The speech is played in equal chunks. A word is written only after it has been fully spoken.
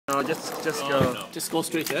No, just go. No. Just go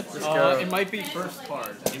straight to it. Just go. It might be first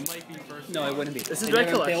card. It might be first. No, it wouldn't be. This is They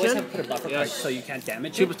red always collection? have to put a buffer card so you can't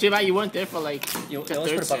damage Too it. bad you weren't there for like. They always put a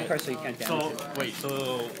third buffer set. card so you can't damage So it. wait, so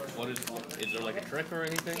what is there like a trick or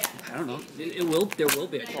anything? I don't know. It will. There will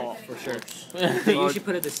be a trick for sure. They usually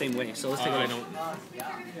put it the same way. So let's take a I look. don't.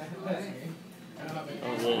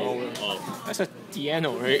 Oh, That's a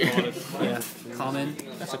Diano, right? Yeah. Common.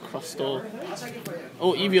 That's a Crustal.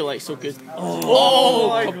 Oh, Eviolite, so good. Oh,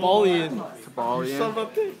 Cabalion. Cabalion. son of a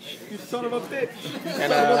bitch! You son of a bitch!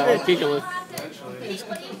 And Gigalith.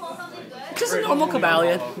 Just a normal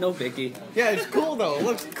Cabalion. No biggie. Yeah, it's cool though. It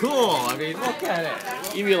looks cool. I mean, look at it.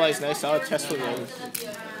 Eviolite's nice. I'll test for those.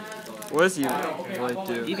 What does you really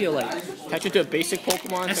do? Eviolite. Attach it to a basic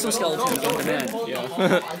Pokemon. Exoskeleton on demand.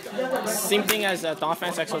 Yeah. Same thing as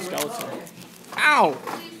Donphan's Exoskeleton. Ow!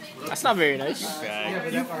 That's not very nice.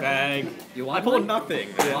 Bag. You bag. You I want pulled one? nothing.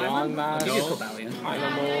 Long Mask. Give you a Cabalion.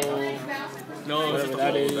 Animal. No, Whatever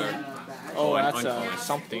that is. Oh, that's uncommon.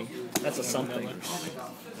 something. That's a something.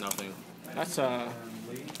 Nothing. That's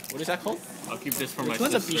what is that called? I'll keep this for my This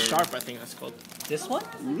one's a sister. B sharp, I think that's called. This one?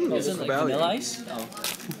 Ooh, Isn't it like Cabalion. Vanilla Ice? Oh.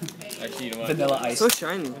 Actually, you know what? Vanilla Ice. So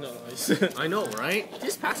shiny. No, nice. I know, right?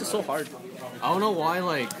 This pass is so hard. I don't know why,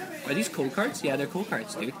 like, Are these cool cards? Yeah, they're cool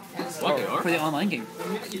cards, dude. what they are. For the online game.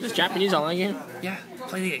 This Japanese online game. Yeah.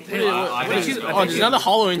 Play the I think Oh, there's another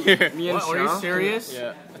hollow in here. Me and What, are you Shao? serious?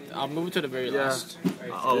 Yeah, I'll move it to the very Yeah. last.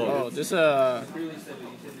 Oh, Oh, this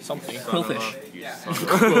something. Quillfish.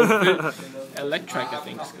 Electric, I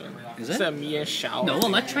think it's good. Is It's it? a Mia Shao. No,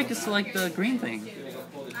 electric is like the green thing.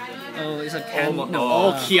 Oh, it's a can. my- no.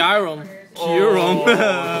 Oh, Kyurem. Kyurem.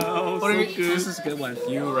 Oh, so good. This is a good one.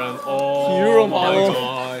 you run. Oh, Kyurem my hollow.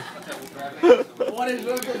 god.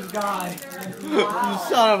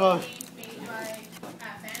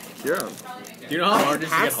 Yeah. Do you know how hard it is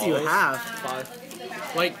to get Packs do you hollows?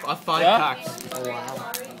 have? Like, 5 Yeah. packs.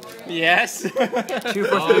 Yes. 2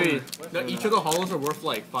 for 3. No, each of the hollows are worth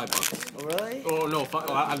like $5. Oh, really? Oh no,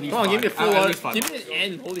 at least Come on, give me a full at art. least 5 Give me an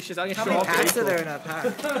N. Holy shit, I can How show many off. packs are there in a pack?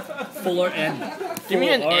 Full or N. Give me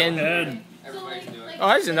an Full or N. Oh,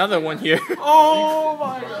 there's another one here. Oh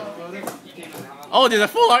my god. Oh, there's a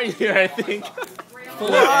full art in here, I think.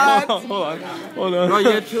 Full or N. Hold on. Hold on. No,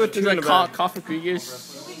 you had 2 or 2 There's in the like back. Coffee Krieger's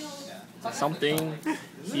something.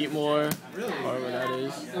 Heatmore. Whatever that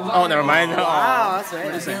is. Oh, never mind. Oh. Wow,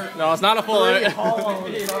 that's right. No, it's not a full art.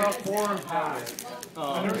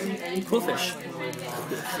 Quillfish.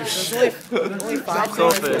 Only 5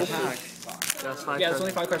 cards per pack. That's 5 Yeah, it's cards.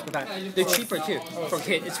 only 5 cards per pack. They're cheaper too. For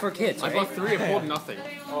kids, it's for kids, I right? bought 3 and pulled nothing.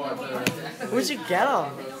 Where'd you get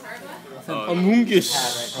them?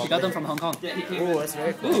 Amoongus. We got them from Hong Kong. Ooh, that's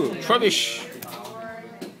very cool. Ooh, Trubbish.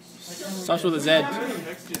 Starts with a Z.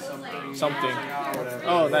 Something.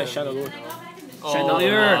 Oh, nice. Chandelier.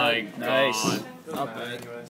 Chandelier. Oh my Nice. God. Not bad.